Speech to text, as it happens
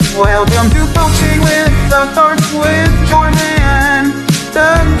Welcome to Coaching with the Heart with Jordan,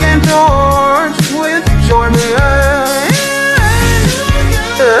 Doug and George with Jordan.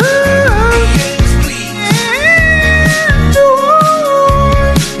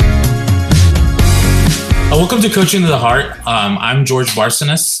 Welcome to Coaching to the Heart. I'm George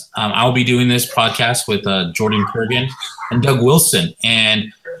Barcenas. I'll be doing this podcast with Jordan Kurgan and Doug Wilson.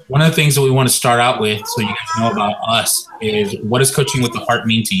 And one of the things that we want to start out with, so you guys know about us, is what does Coaching with the Heart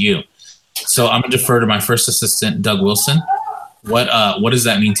mean to you? So I'm going to defer to my first assistant, Doug Wilson. What does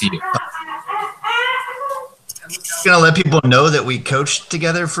that mean to you? Going to let people know that we coached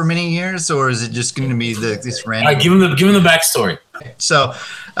together for many years, or is it just going to be this random? Give them the backstory. So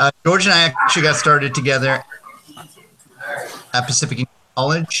George and I actually got started together at Pacific Union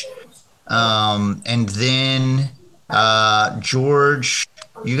College, and then George,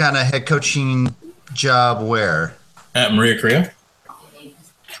 you got a head coaching job where? At Maria Carrillo.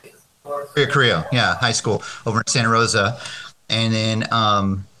 Maria Carrillo, yeah, high school over in Santa Rosa, and then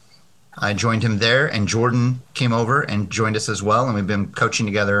I joined him there, and Jordan came over and joined us as well, and we've been coaching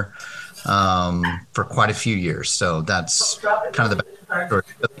together for quite a few years. So that's kind of the backstory.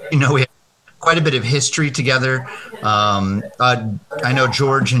 You know, we have quite a bit of history together. I know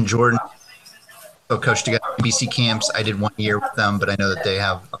George and Jordan coached together at BC camps. I did 1 year with them, but I know that they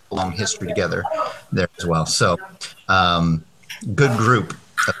have a long history together there as well. So good group.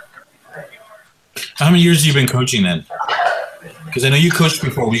 How many years have you been coaching then? Because I know you coached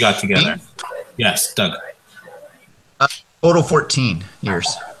before we got together. Yes, Doug. Total 14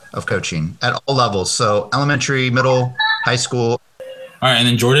 years of coaching at all levels. So elementary, middle, high school. All right, and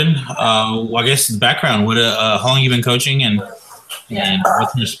then Jordan, well, I guess background. How long you been coaching, and what's your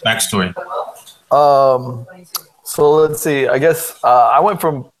backstory? So let's see. I guess I went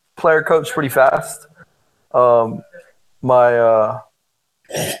from player coach pretty fast. My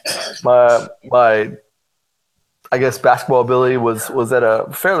I guess basketball ability was at a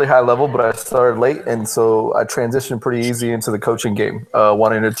fairly high level, but I started late, and so I transitioned pretty easy into the coaching game,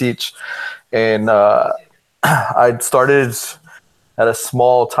 wanting to teach. And I started at a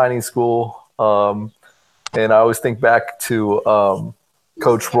small, tiny school, and I always think back to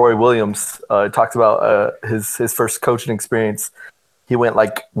Coach Roy Williams. Talked about his first coaching experience. He went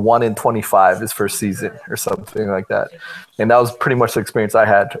like 1-25 his first season or something like that. And that was pretty much the experience I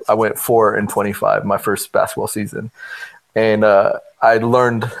had. I went 4-25 my first basketball season. And I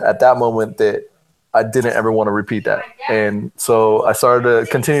learned at that moment that I didn't ever want to repeat that. And so I started to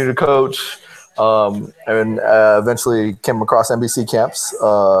continue to coach and eventually came across NBC camps,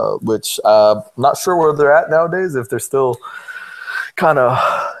 which I'm not sure where they're at nowadays, if they're still kind of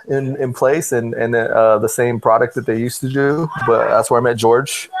in place and the same product that they used to do. But that's where I met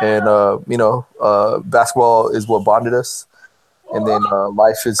George, and basketball is what bonded us, and then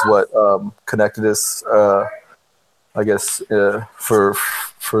life is what connected us, I guess, for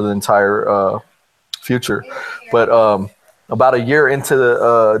the entire future. But about a year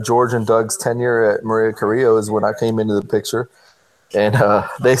into George and Doug's tenure at Maria Carrillo is when I came into the picture. And I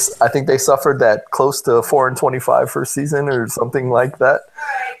think they suffered that close to 4-25 first season or something like that.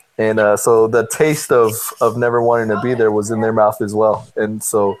 And so the taste of never wanting to be there was in their mouth as well. And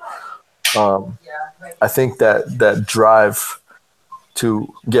so I think that drive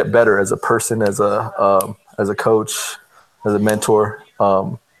to get better as a person, as a coach, as a mentor,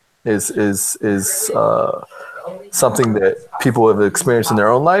 is something that people have experienced in their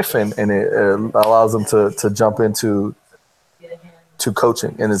own life, and it allows them to jump into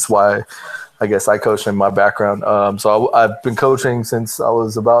coaching. And it's why I guess I coach in my background. So I've been coaching since I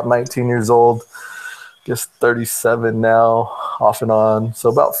was about 19 years old, I guess 37 now, off and on. So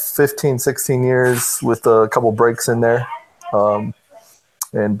about 15, 16 years with a couple breaks in there,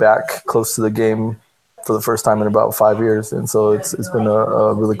 and back close to the game for the first time in about 5 years. And so it's been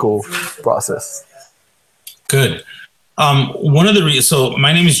a really cool process. Good. One of the reasons, so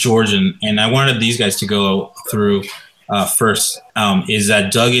my name is George, and I wanted these guys to go through first, is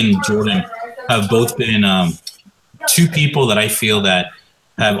that Doug and Jordan have both been two people that I feel that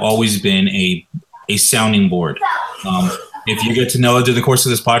have always been a sounding board. If you get to know through the course of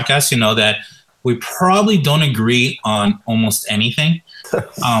this podcast, you know that we probably don't agree on almost anything.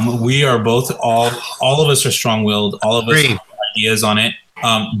 We are both all of us are strong-willed. All of us have ideas on it.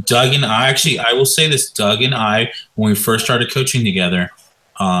 Doug and I will say this, Doug and I, when we first started coaching together,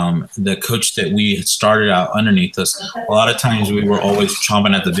 the coach that we had started out underneath us, a lot of times we were always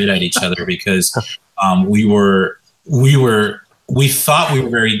chomping at the bit at each other because we thought we were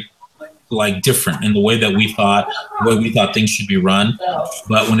very like different in the way that we thought things should be run.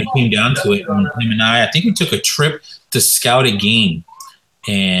 But when it came down to it, him and I think we took a trip to scout a game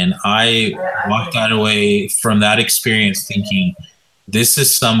And I walked out away from that experience thinking, this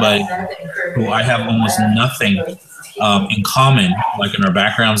is somebody who I have almost nothing in common, like in our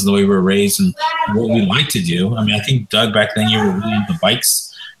backgrounds, the way we were raised, and what we like to do. I mean, I think Doug, back then you were really into bikes.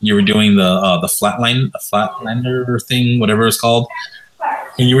 You were doing the flatlander thing, whatever it's called,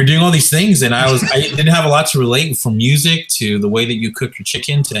 and you were doing all these things. And I didn't have a lot to relate, from music to the way that you cook your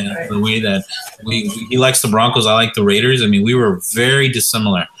chicken to the way that he likes the Broncos, I like the Raiders. I mean, we were very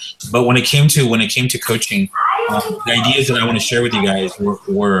dissimilar. But when it came to coaching, the ideas that I want to share with you guys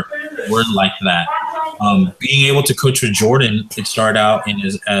were like that. Being able to coach with Jordan, it started out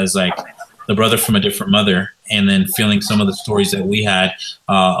as like the brother from a different mother, and then feeling some of the stories that we had,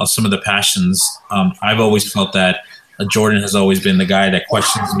 some of the passions. I've always felt that Jordan has always been the guy that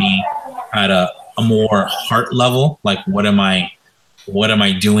questions me at a more heart level, like what am I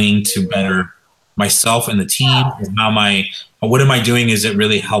doing to better myself and the team? What am I doing? Is it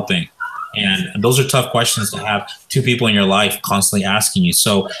really helping? And those are tough questions to have two people in your life constantly asking you.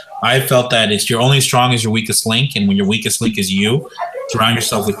 So I felt that you're only as strong as your weakest link. And when your weakest link is you, surround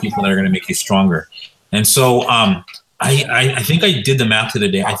yourself with people that are going to make you stronger. And so I think I did the math the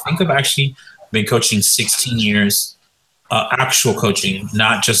other day. I think I've actually been coaching 16 years, actual coaching,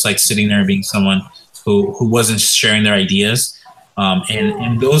 not just like sitting there and being someone who wasn't sharing their ideas.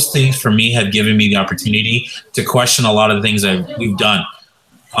 And those things for me have given me the opportunity to question a lot of the things that we've done.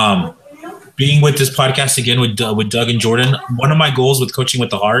 Being with this podcast again with Doug and Jordan, one of my goals with Coaching with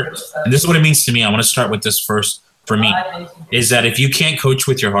the Heart, and this is what it means to me, I want to start with this first for me, is that if you can't coach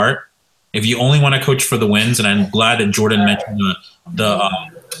with your heart, if you only want to coach for the wins, and I'm glad that Jordan mentioned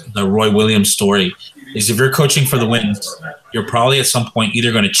the Roy Williams story, is if you're coaching for the wins, you're probably at some point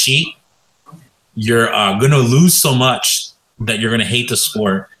either going to cheat, you're going to lose so much that you're going to hate the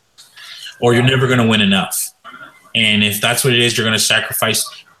sport, or you're never going to win enough. And if that's what it is, you're going to sacrifice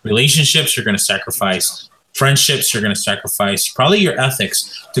relationships, you're going to sacrifice friendships, you're going to sacrifice probably your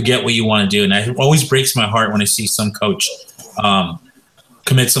ethics to get what you want to do. And it always breaks my heart when I see some coach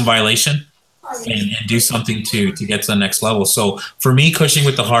commit some violation and do something to get to the next level. So for me, Coaching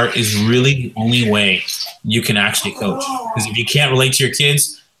with the Heart is really the only way you can actually coach. Because if you can't relate to your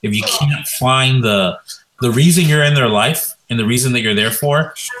kids, if you can't find the reason you're in their life and the reason that you're there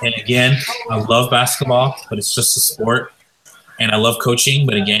for, and again, I love basketball, but it's just a sport. And I love coaching,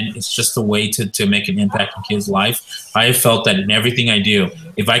 but again, it's just a way to make an impact in kids' life. I have felt that in everything I do,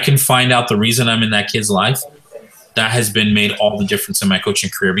 if I can find out the reason I'm in that kid's life, that has been made all the difference in my coaching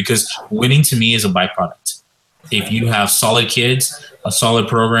career, because winning to me is a byproduct. If you have solid kids, a solid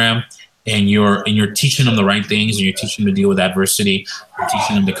program, and you're teaching them the right things, and you're teaching them to deal with adversity, you're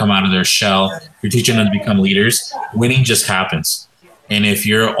teaching them to come out of their shell, you're teaching them to become leaders, winning just happens. And if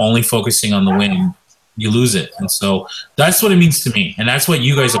you're only focusing on the win, you lose it. And so that's what it means to me. And that's what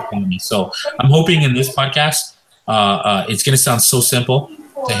you guys are telling me. So I'm hoping in this podcast, it's going to sound so simple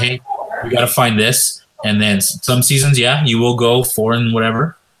to, hey, we got to find this. And then some seasons, yeah, you will go 4 and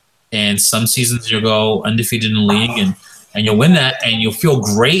whatever. And some seasons you'll go undefeated in the league and you'll win that and you'll feel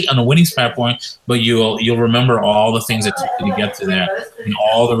great on the winning standpoint, but you'll remember all the things that took you to get to there, and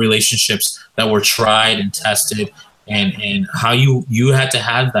all the relationships that were tried and tested, and how you had to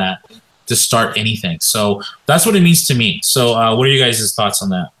have that to start anything. So that's what it means to me. So what are you guys' thoughts on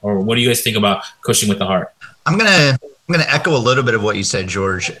that? Or what do you guys think about Coaching with the Heart? I'm gonna echo a little bit of what you said,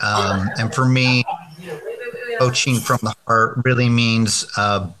 George. And for me, coaching from the heart really means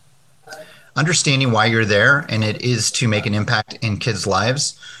understanding why you're there, and it is to make an impact in kids'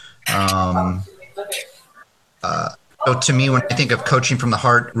 lives. So to me, when I think of coaching from the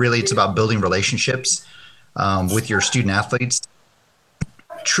heart, really it's about building relationships with your student athletes,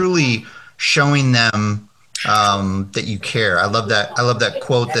 truly showing them that you care. I love that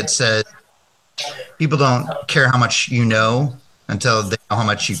quote that says, people don't care how much you know until they know how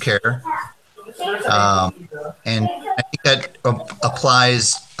much you care. And I think that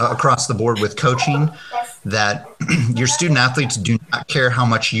applies across the board with coaching, that your student athletes do not care how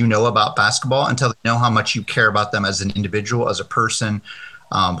much you know about basketball until they know how much you care about them as an individual, as a person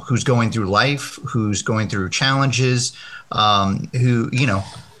who's going through life, who's going through challenges,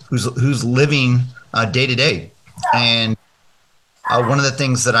 who's living day to day. And one of the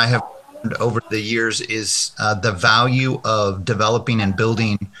things that I have learned over the years is the value of developing and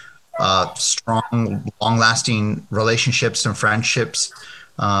building strong, long-lasting relationships and friendships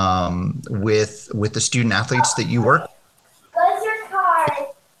with the student athletes that you work.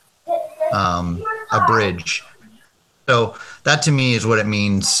 A bridge. So that to me is what it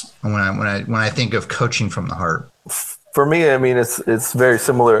means when I think of coaching from the heart. For me, I mean, it's very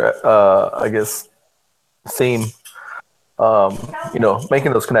similar, I guess, theme.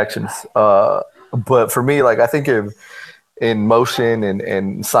 making those connections. But for me, like, I think in motion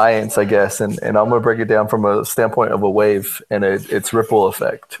and science, I guess, and I'm going to break it down from a standpoint of a wave and its ripple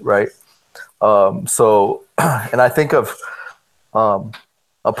effect, right? And I think of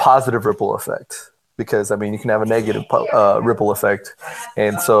a positive ripple effect, because, I mean, you can have a negative ripple effect.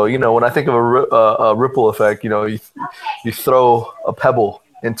 And so, when I think of a ripple effect, you throw a pebble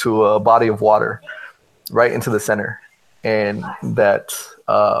into a body of water right into the center. And that,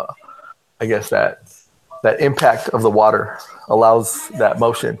 I guess that impact of the water allows that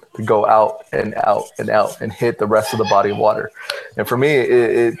motion to go out and out and out and hit the rest of the body of water. And for me,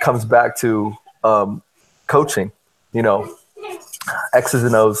 it comes back to coaching, X's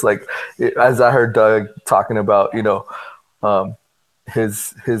and O's. Like, as I heard Doug talking about,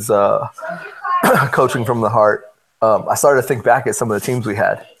 his coaching from the heart, I started to think back at some of the teams we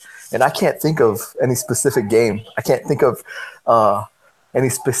had. And I can't think of any specific game. I can't think of any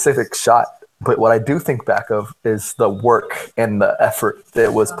specific shot. But what I do think back of is the work and the effort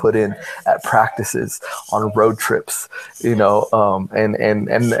that was put in at practices, on road trips, and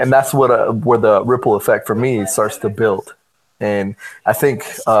that's what where the ripple effect for me starts to build. And I think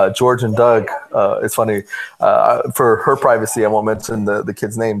George and Doug, it's funny, for her privacy, I won't mention the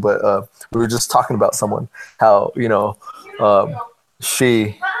kid's name, but we were just talking about someone, how, we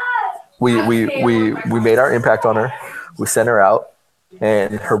made our impact on her. We sent her out,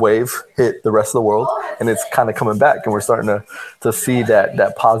 and her wave hit the rest of the world, and it's kind of coming back, and we're starting to see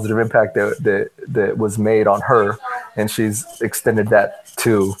that positive impact that was made on her, and she's extended that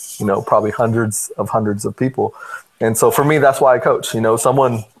to, probably hundreds of people. And so for me, that's why I coach.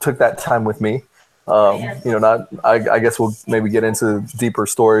 Someone took that time with me. I guess we'll maybe get into deeper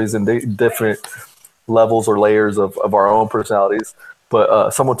stories and different levels or layers of our own personalities.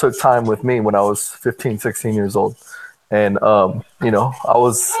 But someone took time with me when I was 15, 16 years old. And, I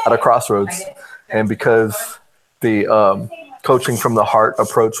was at a crossroads. And because the coaching from the heart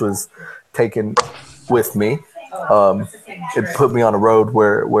approach was taken with me, it put me on a road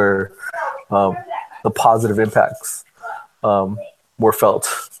where the positive impacts were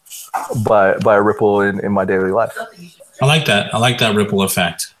felt by a ripple in my daily life. I like that. I like that ripple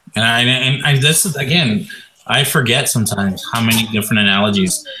effect. And I this is, again, I forget sometimes how many different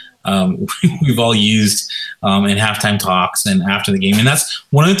analogies we've all used in halftime talks and after the game. And that's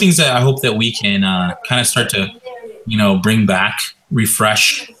one of the things that I hope that we can kind of start to, bring back,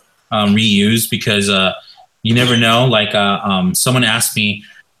 refresh, reuse, because you never know. Like someone asked me,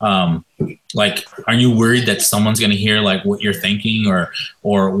 are you worried that someone's going to hear like what you're thinking or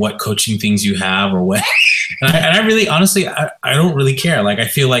what coaching things you have or what? And I really, honestly, I don't really care. Like, I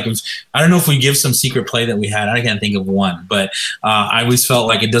feel like I don't know if we give some secret play that we had. I can't think of one, but I always felt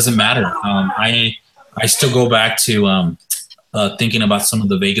like it doesn't matter. I still go back to thinking about some of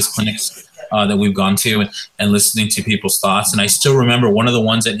the Vegas clinics that we've gone to and listening to people's thoughts. And I still remember one of the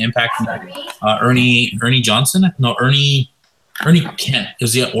ones that impacted me, Ernie Johnson. No, Ernie Kent.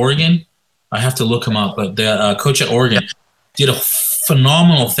 Is he at Oregon? I have to look him up. But the coach at Oregon did a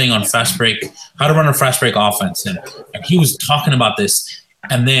phenomenal thing on fast break, how to run a fast break offense. And he was talking about this.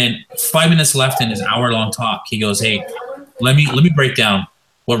 And then 5 minutes left in his hour-long talk, he goes, "Hey, let me break down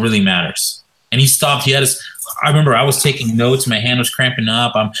what really matters." And he stopped. I remember I was taking notes. My hand was cramping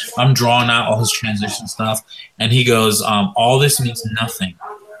up. I'm drawing out all his transition stuff. And he goes, "All this means nothing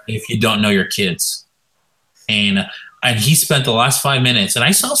if you don't know your kids." And he spent the last 5 minutes, and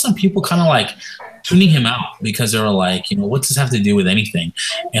I saw some people kind of like tuning him out because they were like, what does this have to do with anything?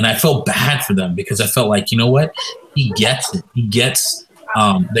 And I felt bad for them because I felt like, what? He gets it. He gets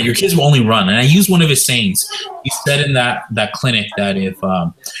that your kids will only run. And I used one of his sayings. He said in that clinic that if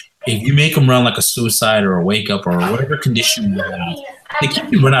you make them run like a suicide or a wake up or whatever condition you have, the kid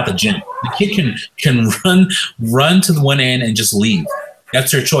can run out the gym. The kid can run to the one end and just leave. That's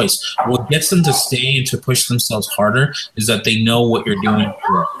their choice. What gets them to stay and to push themselves harder is that they know what you're doing.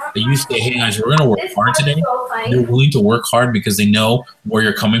 You say, "Hey guys, we're going to work hard today." They're willing to work hard because they know where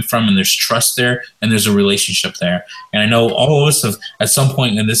you're coming from, and there's trust there, and there's a relationship there. And I know all of us have, at some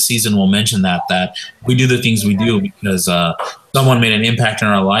point in this season, will mention that we do the things we do because someone made an impact in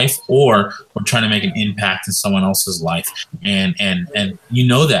our life, or we're trying to make an impact in someone else's life. And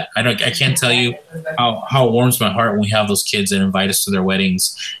that. I can't tell you how it warms my heart when we have those kids that invite us to their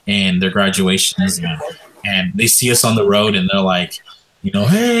weddings and their graduations, and they see us on the road and they're like,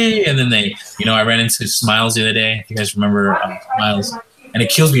 "Hey," and then they, I ran into Smiles the other day. If you guys remember Smiles, and it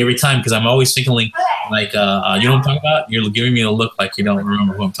kills me every time because I'm always thinking like, you know what I'm talking about? You're giving me a look like you don't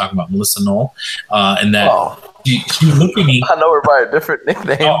remember who I'm talking about, Melissa Knoll, and that. Oh. she looked at me. I know her by a different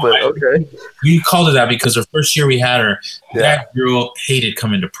nickname, but okay. We called her that because the first year we had her, Yeah. that girl hated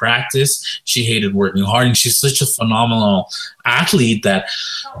coming to practice. She hated working hard, and she's such a phenomenal athlete that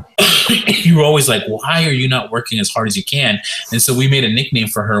you were always like, why are you not working as hard as you can? And so we made a nickname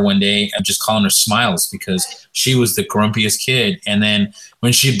for her one day of just calling her Smiles because she was the grumpiest kid. And then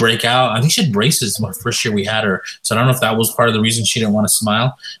when she'd break out, I think she had braces my first year we had her. So I don't know if that was part of the reason she didn't want to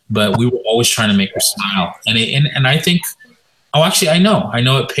smile, but we were always trying to make her smile. And I think, actually, I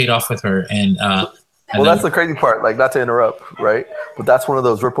know it paid off with her. And Well, that's the crazy part. Like, not to interrupt, right? But that's one of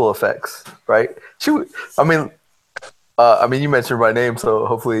those ripple effects, right? I mean, you mentioned my name, so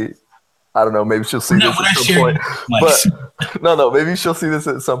hopefully, I don't know, maybe she'll see this at some point. But no, maybe she'll see this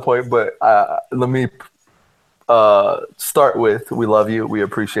at some point. But let me start with: we love you, we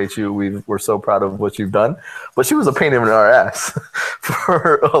appreciate you, we're so proud of what you've done. But she was a pain in our ass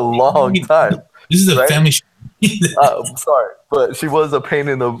for a long time. This is a family. I'm sorry, but she was a pain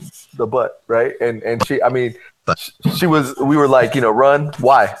in the butt, right? And she, I mean, she was. We were like, run.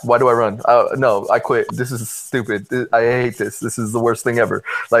 Why? Why do I run? No, I quit. This is stupid. I hate this. This is the worst thing ever.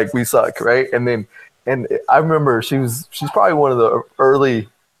 Like, we suck, right? And I remember she's probably one of the early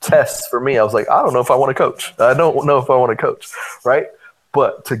tests for me. I was like, I don't know if I want to coach. I don't know if I want to coach, right?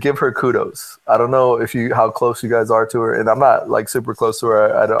 But to give her kudos, I don't know how close you guys are to her, and I'm not like super close to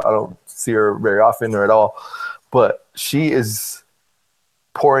her. I don't see her very often or at all, but she is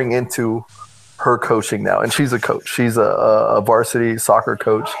pouring into her coaching now, and she's a coach. She's a varsity soccer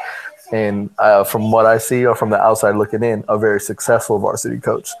coach, and from what I see, or from the outside looking in, a very successful varsity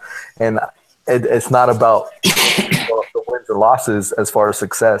coach. And it's not about the wins and losses as far as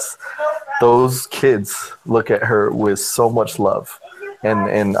success. Those kids look at her with so much love.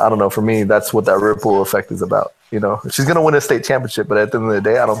 And I don't know, for me, that's what that ripple effect is about. She's going to win a state championship, but at the end of the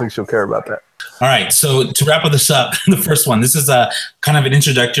day, I don't think she'll care about that. All right. So to wrap this up, the first one, this is a kind of an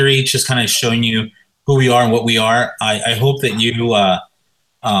introductory, just kind of showing you who we are and what we are. I hope that you, I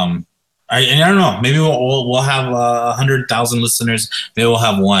don't know, maybe we'll have 100,000 listeners. Maybe we'll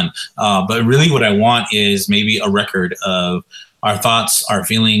have one. But really what I want is maybe a record of our thoughts, our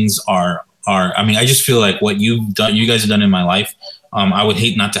feelings, I just feel like what you guys have done in my life. I would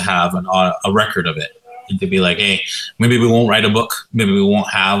hate not to have a record of it. To be like, hey, maybe we won't write a book, maybe we won't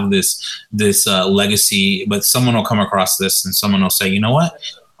have this legacy, but someone will come across this and someone will say, you know what,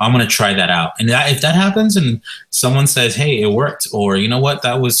 I'm going to try that out. And if that happens and someone says, hey, it worked, or you know what,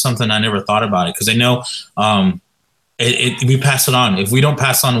 that was something I never thought about it. Because I know we pass it on. If we don't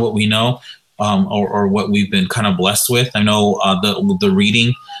pass on what we know, or what we've been kind of blessed with, I know the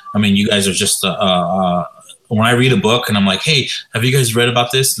reading. I mean, you guys are just when I read a book and I'm like, hey, have you guys read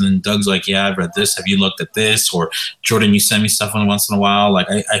about this? And then Doug's like, yeah, I've read this. Have you looked at this? Or Jordan, you send me stuff once in a while. Like,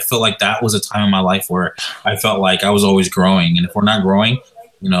 I felt like that was a time in my life where I felt like I was always growing. And if we're not growing,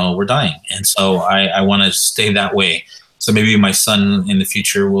 we're dying. And so I want to stay that way. So maybe my son in the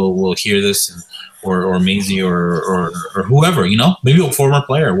future will hear this or Maisie or whoever, maybe a former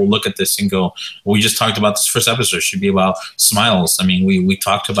player will look at this and go, we just talked about this first episode should be about Smiles. I mean, we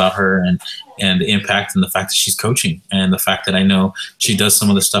talked about her and the impact and the fact that she's coaching and the fact that I know she does some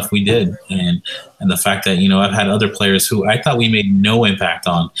of the stuff we did and the fact that, I've had other players who I thought we made no impact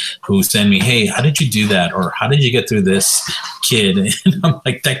on who send me, hey, how did you do that? Or how did you get through this, kid? And I'm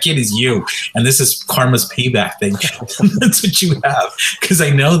like, that kid is you. And this is karma's payback. That's what you have. Because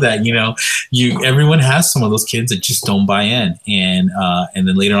I know that, everyone has some of those kids that just don't buy in. And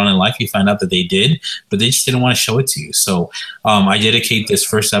then later on in life, you find out that they did, but they just didn't want to show it to you. So I dedicate this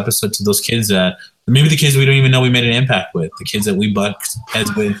first episode to those kids that maybe the kids we don't even know we made an impact with, the kids that we butt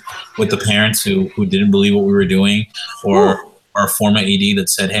heads with the parents who didn't believe what we were doing, or our former AD that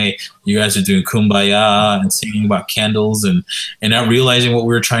said, hey, you guys are doing Kumbaya and singing about candles and not realizing what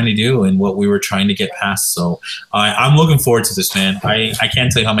we were trying to do and what we were trying to get past. So I'm looking forward to this, man. I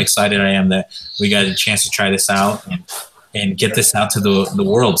can't tell you how excited I am that we got a chance to try this out and get this out to the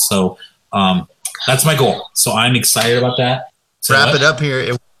world. So that's my goal. So I'm excited about that. So wrap it up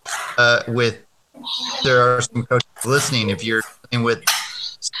here with there are some coaches listening. If you're dealing with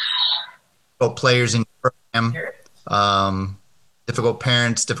players in your program, difficult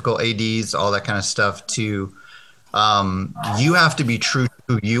parents, difficult ADs, all that kind of stuff too, you have to be true to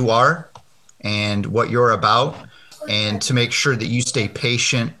who you are and what you're about, and to make sure that you stay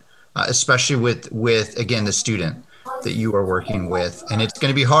patient, especially with again the student that you are working with. And it's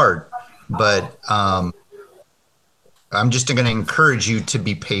going to be hard, but I'm just going to encourage you to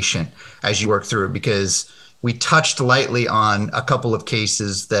be patient as you work through it, because we touched lightly on a couple of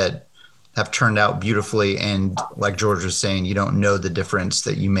cases that have turned out beautifully. And like George was saying, you don't know the difference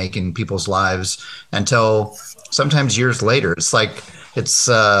that you make in people's lives until sometimes years later. It's like, it's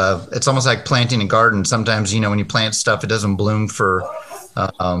almost like planting a garden. Sometimes, when you plant stuff, it doesn't bloom for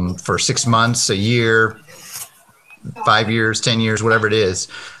 6 months, a year, 5 years, 10 years, whatever it is.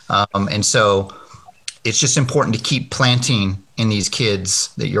 And so it's just important to keep planting in these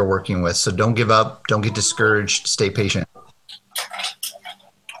kids that you're working with. So don't give up, don't get discouraged, stay patient.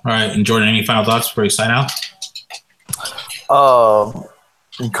 All right. And Jordan, any final thoughts before you sign out?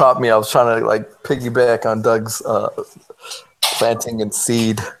 You caught me. I was trying to piggyback on Doug's planting and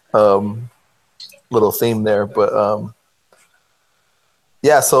seed little theme there, but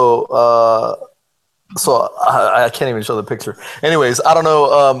yeah. So I can't even show the picture. Anyways, I don't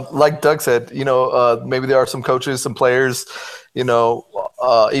know. Like Doug said, maybe there are some coaches, some players,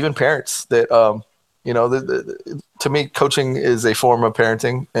 even parents that to me, coaching is a form of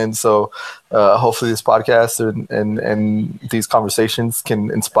parenting. And so hopefully this podcast and these conversations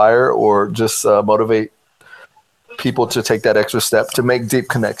can inspire or just motivate people to take that extra step to make deep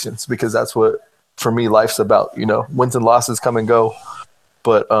connections, because that's what, for me, life's about. Wins and losses come and go,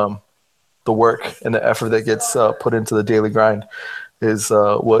 but the work and the effort that gets put into the daily grind is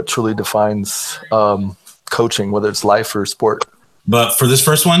what truly defines coaching, whether it's life or sport. But for this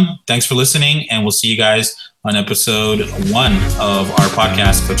first one, thanks for listening, and we'll see you guys on episode 1 of our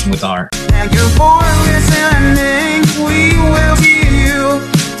podcast, Coaching with the Heart. Thank you for listening.